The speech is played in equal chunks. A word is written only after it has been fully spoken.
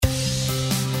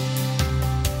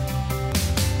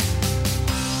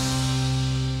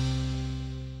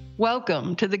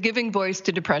Welcome to the Giving Voice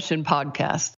to Depression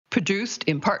podcast, produced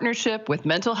in partnership with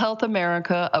Mental Health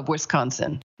America of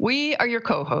Wisconsin. We are your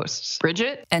co-hosts,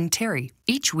 Bridget and Terry.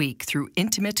 Each week, through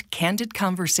intimate, candid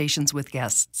conversations with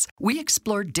guests, we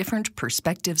explore different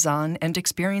perspectives on and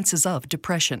experiences of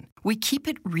depression. We keep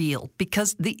it real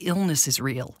because the illness is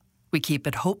real. We keep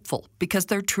it hopeful because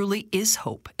there truly is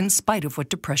hope in spite of what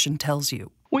depression tells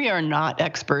you. We are not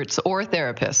experts or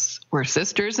therapists. We're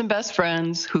sisters and best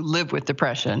friends who live with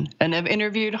depression and have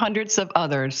interviewed hundreds of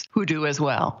others who do as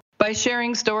well. By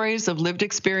sharing stories of lived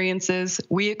experiences,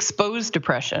 we expose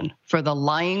depression for the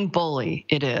lying bully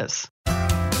it is.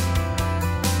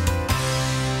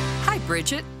 Hi,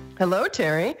 Bridget. Hello,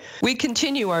 Terry. We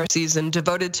continue our season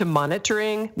devoted to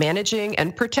monitoring, managing,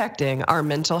 and protecting our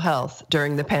mental health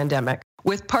during the pandemic,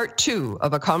 with part 2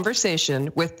 of a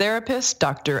conversation with therapist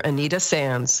Dr. Anita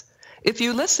Sands. If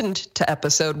you listened to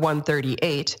episode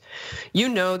 138, you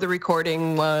know the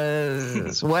recording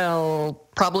was,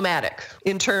 problematic.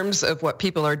 In terms of what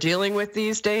people are dealing with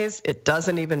these days, it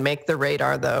doesn't even make the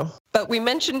radar, though. But we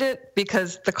mentioned it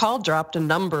because the call dropped a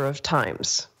number of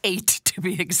times. 8 to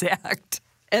be exact.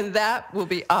 And that will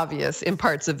be obvious in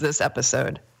parts of this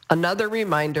episode. Another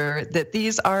reminder that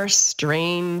these are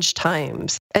strange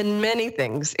times, and many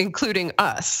things, including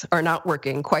us, are not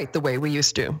working quite the way we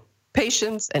used to.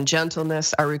 Patience and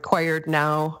gentleness are required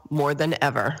now more than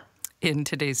ever. In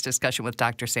today's discussion with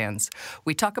Dr. Sands,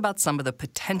 we talk about some of the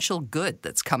potential good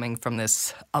that's coming from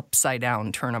this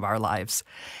upside-down turn of our lives,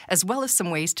 as well as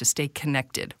some ways to stay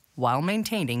connected while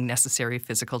maintaining necessary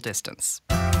physical distance.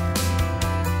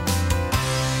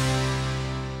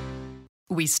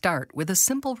 We start with a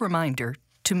simple reminder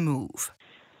to move.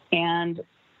 And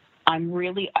I'm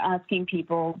really asking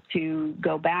people to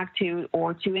go back to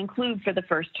or to include for the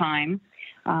first time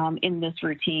in this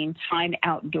routine time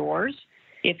outdoors,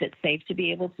 if it's safe to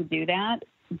be able to do that,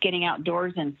 getting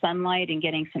outdoors in sunlight and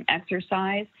getting some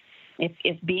exercise.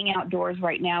 If being outdoors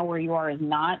right now where you are is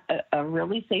not a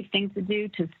really safe thing to do,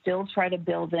 to still try to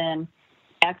build in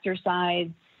exercise,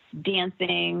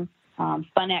 dancing,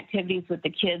 fun activities with the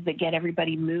kids that get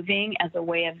everybody moving as a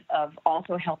way of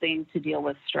also helping to deal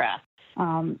with stress.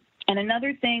 And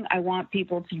another thing I want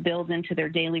people to build into their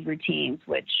daily routines,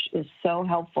 which is so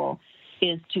helpful,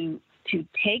 is to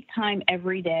take time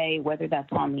every day, whether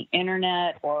that's on the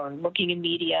internet or looking in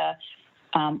media,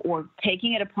 or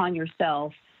taking it upon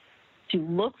yourself to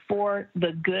look for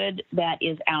the good that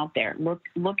is out there.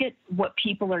 Look at what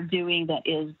people are doing that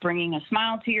is bringing a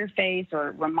smile to your face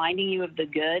or reminding you of the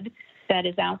good that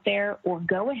is out there, or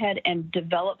go ahead and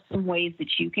develop some ways that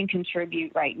you can contribute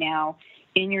right now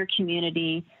in your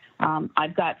community.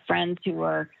 I've got friends who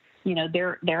are,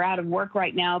 they're out of work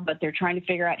right now, but they're trying to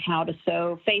figure out how to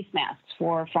sew face masks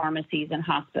for pharmacies and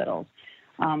hospitals.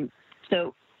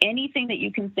 So anything that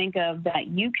you can think of that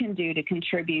you can do to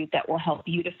contribute that will help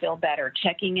you to feel better,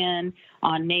 checking in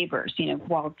on neighbors,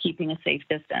 while keeping a safe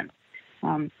distance.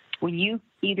 When you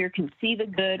either can see the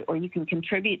good or you can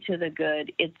contribute to the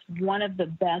good, it's one of the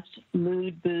best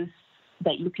mood boosts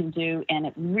that you can do, and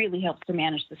it really helps to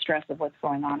manage the stress of what's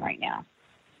going on right now.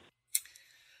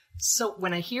 So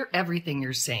when I hear everything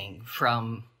you're saying,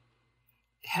 from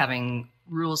having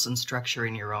rules and structure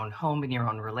in your own home, in your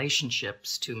own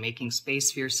relationships, to making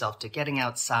space for yourself, to getting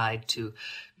outside, to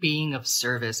being of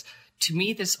service, to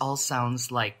me this all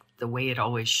sounds like the way it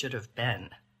always should have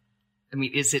been. I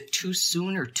mean, is it too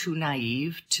soon or too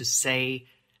naive to say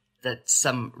that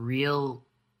some real,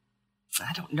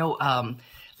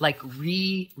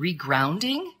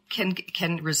 regrounding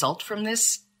can result from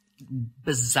this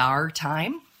bizarre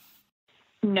time?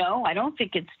 No, I don't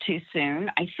think it's too soon.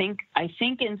 I think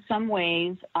in some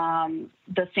ways,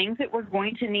 the things that we're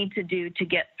going to need to do to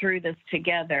get through this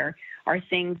together are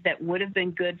things that would have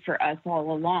been good for us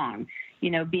all along.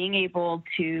 Being able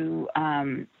to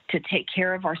take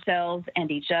care of ourselves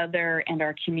and each other and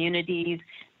our communities,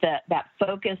 that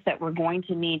focus that we're going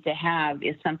to need to have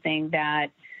is something that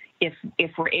if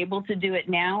we're able to do it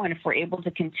now and if we're able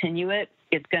to continue it,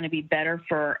 it's going to be better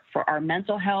for our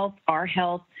mental health, our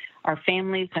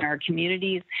families and our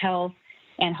communities' health,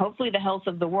 and hopefully the health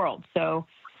of the world. So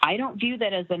I don't view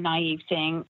that as a naive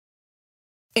thing.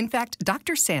 In fact,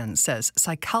 Dr. Sands says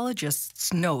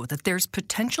psychologists know that there's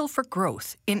potential for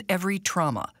growth in every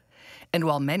trauma. And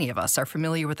while many of us are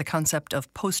familiar with the concept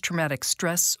of post-traumatic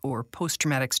stress or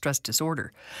post-traumatic stress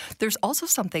disorder, there's also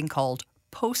something called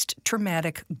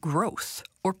post-traumatic growth,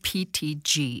 or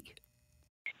PTG.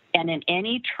 And in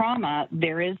any trauma,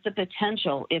 there is the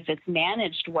potential, if it's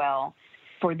managed well,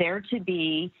 for there to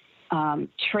be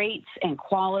traits and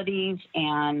qualities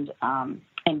and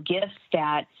gifts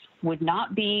that would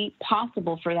not be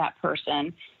possible for that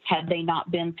person had they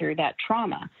not been through that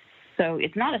trauma. So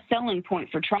it's not a selling point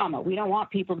for trauma. We don't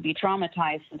want people to be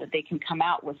traumatized so that they can come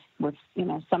out with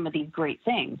some of these great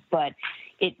things. But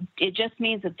it just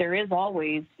means that there is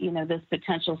always, this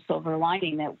potential silver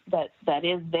lining that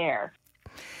is there.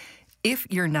 If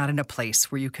you're not in a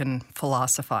place where you can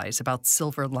philosophize about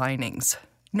silver linings,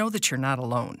 know that you're not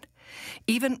alone.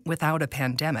 Even without a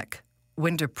pandemic,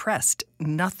 when depressed,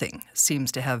 nothing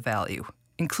seems to have value,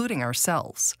 including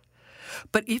ourselves.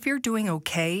 But if you're doing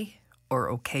okay, or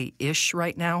okay-ish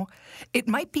right now, it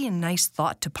might be a nice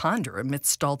thought to ponder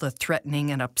amidst all the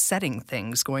threatening and upsetting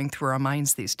things going through our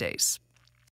minds these days.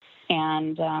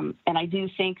 And I do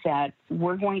think that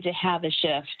we're going to have a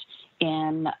shift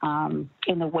in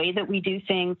the way that we do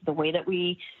things, the way that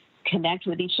we connect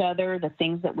with each other, the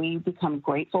things that we become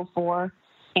grateful for.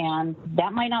 And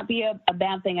that might not be a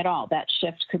bad thing at all. That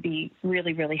shift could be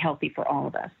really, really healthy for all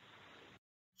of us.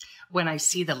 When I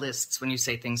see the lists, when you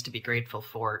say things to be grateful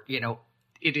for,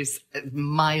 it is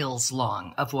miles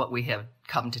long of what we have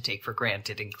come to take for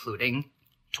granted, including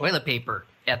toilet paper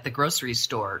at the grocery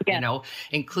store, yes.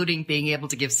 Including being able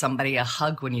to give somebody a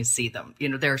hug when you see them.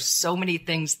 There are so many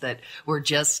things that were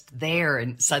just there,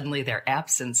 and suddenly their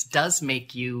absence does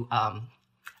make you,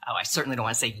 I certainly don't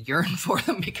want to say yearn for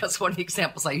them, because one of the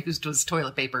examples I used was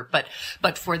toilet paper,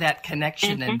 but for that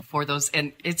connection mm-hmm. and for those,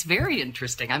 and it's very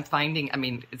interesting. I'm finding,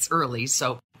 it's early,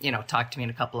 so, talk to me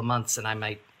in a couple of months and I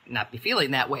might not be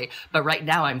feeling that way. But right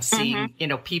now I'm seeing,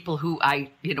 mm-hmm. People who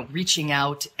reaching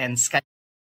out and Skype.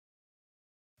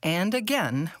 And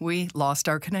again, we lost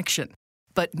our connection.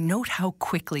 But note how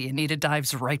quickly Anita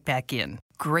dives right back in.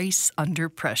 Grace under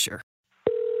pressure.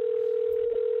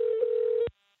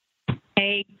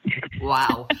 Hey.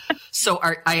 Wow. So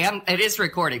it is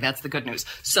recording. That's the good news.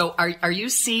 So are you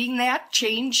seeing that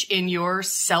change in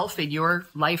yourself, in your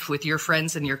life with your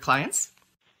friends and your clients?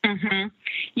 Mm-hmm.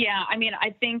 Yeah.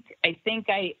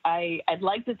 I'd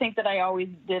like to think that I always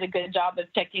did a good job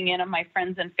of checking in on my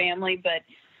friends and family, but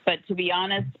to be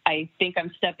honest, I think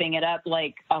I'm stepping it up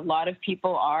like a lot of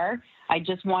people are. I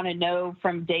just want to know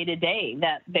from day to day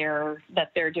that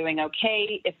they're doing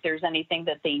okay, if there's anything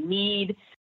that they need.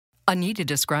 Anita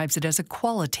describes it as a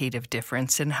qualitative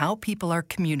difference in how people are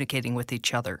communicating with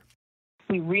each other.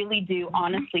 We really do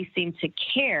honestly seem to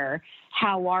care.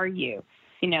 How are you?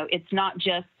 It's not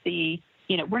just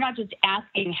we're not just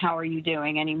asking how are you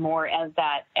doing anymore as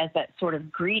that sort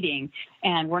of greeting,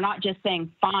 and we're not just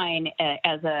saying fine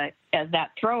as that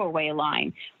throwaway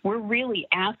line. We're really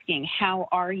asking, how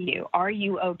are you? Are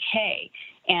you okay?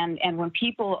 And when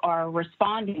people are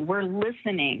responding, we're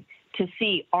listening to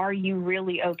see, are you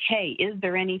really okay? Is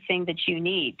there anything that you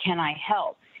need? Can I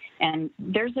help? And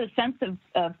there's a sense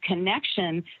of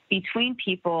connection between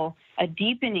people, a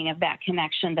deepening of that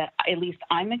connection that at least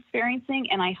I'm experiencing,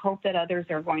 and I hope that others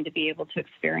are going to be able to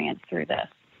experience through this.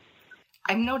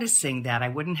 I'm noticing that. I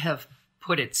wouldn't have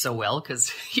put it so well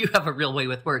because you have a real way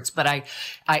with words, but I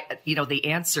the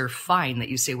answer fine that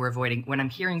you say we're avoiding, when I'm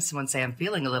hearing someone say I'm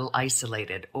feeling a little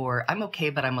isolated or I'm okay,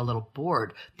 but I'm a little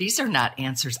bored, these are not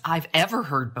answers I've ever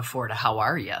heard before to how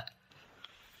are you?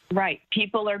 Right.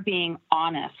 People are being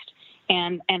honest.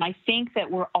 And I think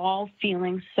that we're all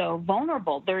feeling so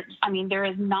vulnerable. There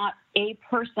is not a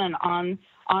person on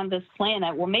this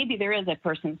planet. Well, maybe there is a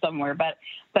person somewhere,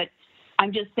 but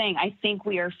I'm just saying, I think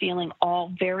we are feeling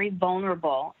all very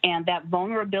vulnerable, and that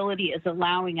vulnerability is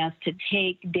allowing us to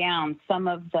take down some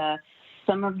of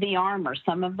the armor,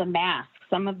 some of the masks,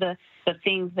 some of the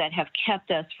things that have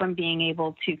kept us from being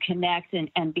able to connect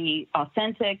and be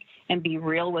authentic and be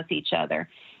real with each other.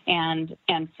 And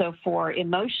so for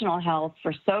emotional health,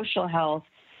 for social health,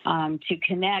 to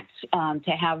connect,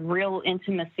 to have real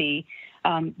intimacy,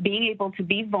 being able to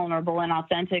be vulnerable and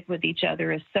authentic with each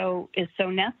other is so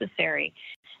necessary.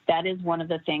 That is one of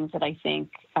the things that I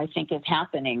think is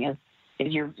happening is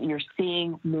you're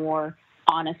seeing more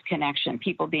honest connection,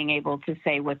 people being able to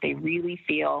say what they really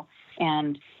feel.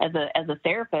 And as a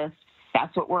therapist,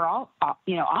 that's what we're all,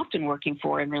 often working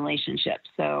for in relationships.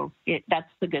 So that's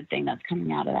the good thing that's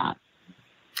coming out of that.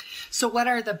 So what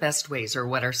are the best ways, or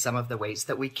what are some of the ways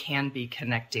that we can be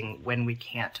connecting when we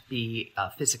can't be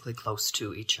physically close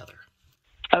to each other?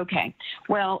 Okay.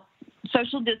 Well,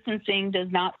 social distancing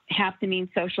does not have to mean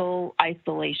social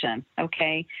isolation.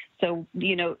 Okay. So,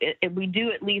 we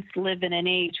do at least live in an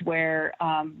age where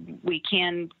we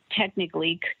can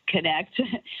technically connect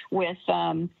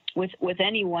with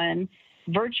anyone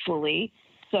virtually.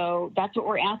 So that's what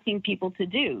we're asking people to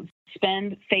do.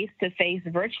 Spend face-to-face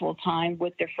virtual time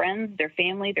with their friends, their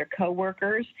family, their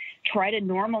coworkers. Try to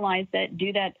normalize that.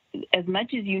 Do that as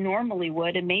much as you normally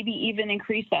would, and maybe even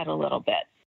increase that a little bit.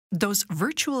 Those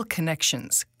virtual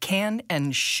connections can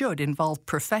and should involve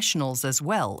professionals as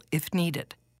well, if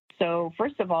needed. So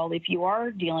first of all, if you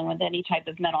are dealing with any type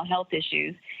of mental health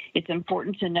issues, it's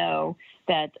important to know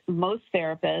that most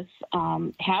therapists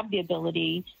have the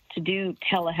ability to do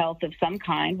telehealth of some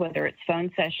kind, whether it's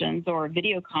phone sessions or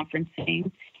video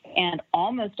conferencing. And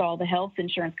almost all the health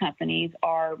insurance companies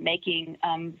are making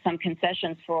some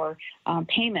concessions for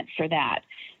payment for that.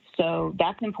 So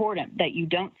that's important, that you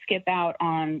don't skip out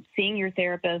on seeing your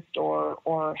therapist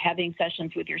or having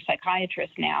sessions with your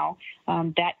psychiatrist now.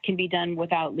 That can be done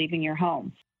without leaving your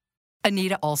home.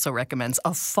 Anita also recommends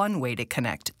a fun way to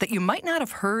connect that you might not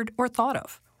have heard or thought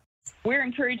of. We're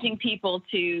encouraging people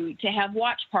to have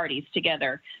watch parties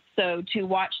together. So to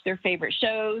watch their favorite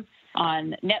shows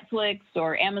on Netflix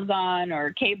or Amazon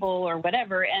or cable or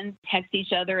whatever, and text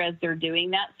each other as they're doing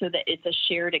that so that it's a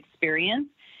shared experience.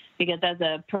 Because as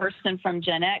a person from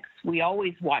Gen X, we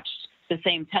always watched the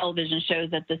same television shows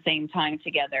at the same time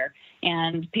together.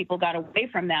 And people got away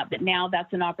from that. But now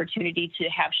that's an opportunity to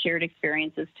have shared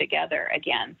experiences together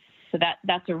again. So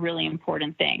that's a really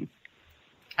important thing.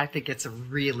 I think it's a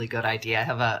really good idea. I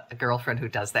have a girlfriend who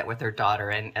does that with her daughter,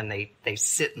 and they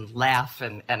sit and laugh,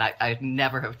 and I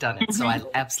never have done it. Mm-hmm. So I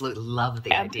absolutely love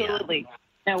the idea. Absolutely.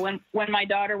 Now, when my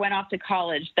daughter went off to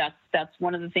college, that's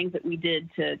one of the things that we did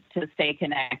to stay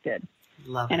connected.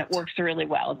 Love it. And it works really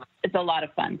well. It's a lot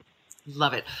of fun.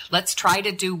 Love it. Let's try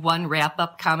to do one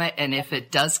wrap-up comment, and if it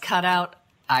does cut out,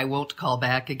 I won't call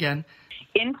back again.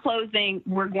 In closing,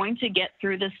 we're going to get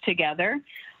through this together.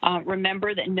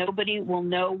 Remember that nobody will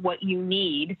know what you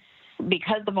need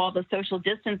because of all the social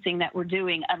distancing that we're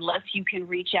doing unless you can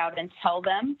reach out and tell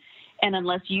them. And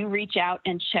unless you reach out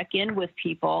and check in with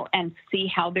people and see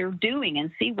how they're doing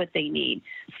and see what they need.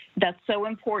 That's so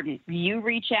important. You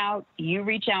reach out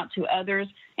to others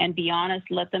and be honest,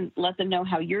 let them know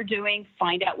how you're doing,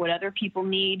 find out what other people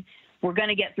need. We're going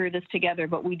to get through this together,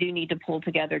 but we do need to pull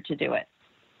together to do it.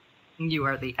 You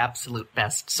are the absolute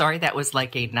best. Sorry, that was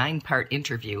like a 9-part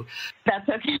interview. That's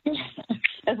okay.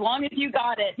 As long as you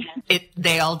got it.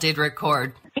 They all did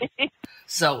record.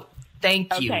 So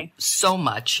thank you so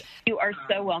much. You are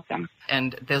so welcome.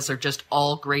 And those are just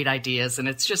all great ideas. And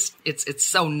it's just, it's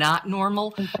so not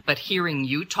normal. But hearing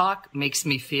you talk makes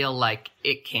me feel like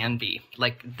it can be.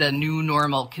 Like the new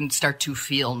normal can start to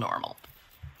feel normal.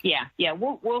 Yeah.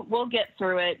 We'll get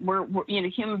through it. We're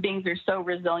human beings are so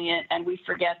resilient, and we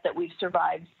forget that we've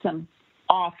survived some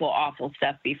awful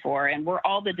stuff before, and we're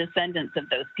all the descendants of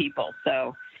those people.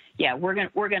 So, yeah, we're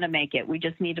gonna make it. We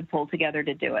just need to pull together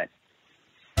to do it.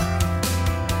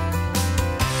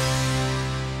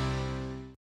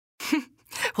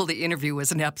 Well, the interview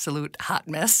was an absolute hot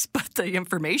mess, but the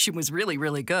information was really,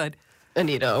 really good.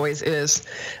 Anita always is.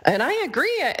 And I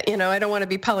agree, I don't want to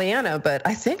be Pollyanna, but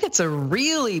I think it's a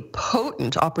really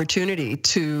potent opportunity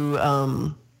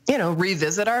to,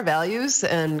 revisit our values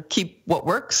and keep what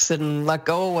works and let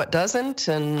go of what doesn't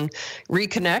and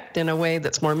reconnect in a way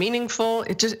that's more meaningful.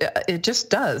 It just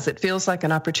does. It feels like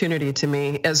an opportunity to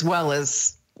me, as well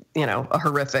as, a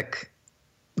horrific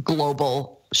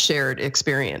global shared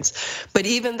experience. But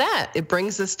even that, it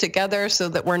brings us together so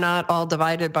that we're not all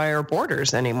divided by our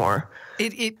borders anymore.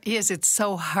 It is. It's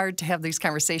so hard to have these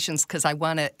conversations because I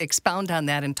want to expound on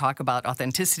that and talk about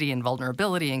authenticity and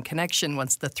vulnerability and connection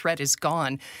once the threat is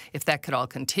gone. If that could all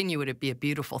continue, it'd be a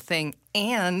beautiful thing.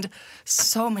 And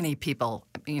so many people,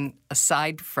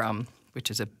 aside from, which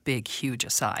is a big, huge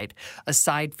aside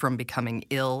from becoming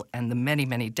ill and the many,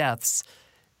 many deaths,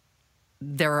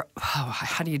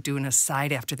 how do you do an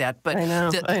aside after that? But I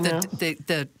know.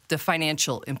 The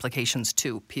financial implications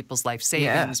too, people's life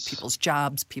savings, people's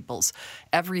jobs, people's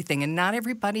everything. And not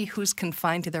everybody who's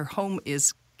confined to their home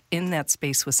is in that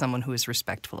space with someone who is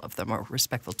respectful of them or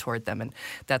respectful toward them. And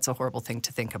that's a horrible thing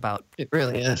to think about. It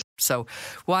really is. So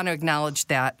want to acknowledge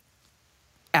that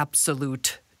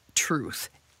absolute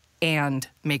truth and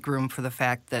make room for the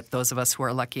fact that those of us who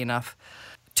are lucky enough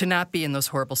to not be in those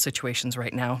horrible situations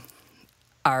right now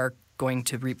are going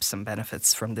to reap some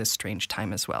benefits from this strange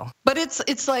time as well. But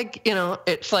it's like,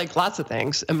 it's like lots of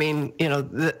things.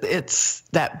 It's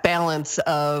that balance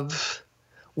of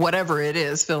whatever it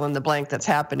is, fill in the blank that's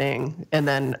happening, and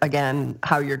then again,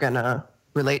 how you're going to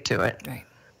relate to it. Right.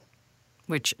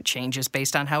 Which changes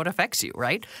based on how it affects you,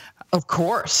 right? Of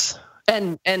course.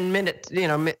 And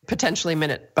potentially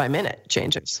minute by minute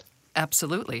changes.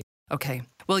 Absolutely. Okay.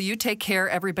 Well, you take care.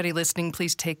 Everybody listening,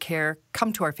 please take care.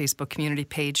 Come to our Facebook community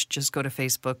page. Just go to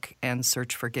Facebook and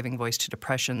search for Giving Voice to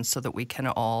Depression so that we can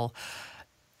all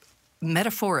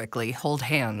metaphorically hold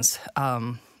hands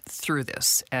through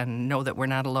this and know that we're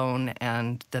not alone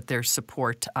and that there's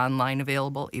support online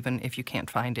available, even if you can't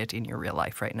find it in your real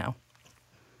life right now.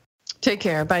 Take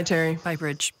care. Bye, Terry. Bye,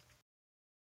 Bridge.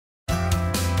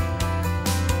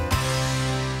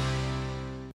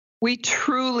 We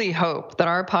truly hope that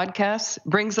our podcast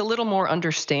brings a little more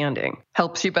understanding,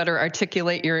 helps you better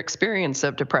articulate your experience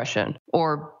of depression,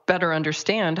 or better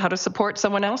understand how to support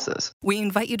someone else's. We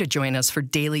invite you to join us for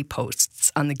daily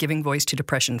posts on the Giving Voice to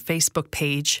Depression Facebook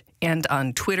page and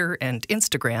on Twitter and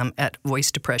Instagram at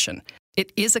Voice Depression.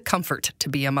 It is a comfort to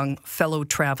be among fellow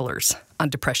travelers on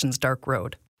depression's dark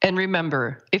road. And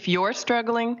remember, if you're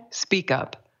struggling, speak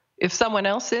up. If someone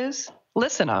else is,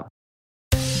 listen up.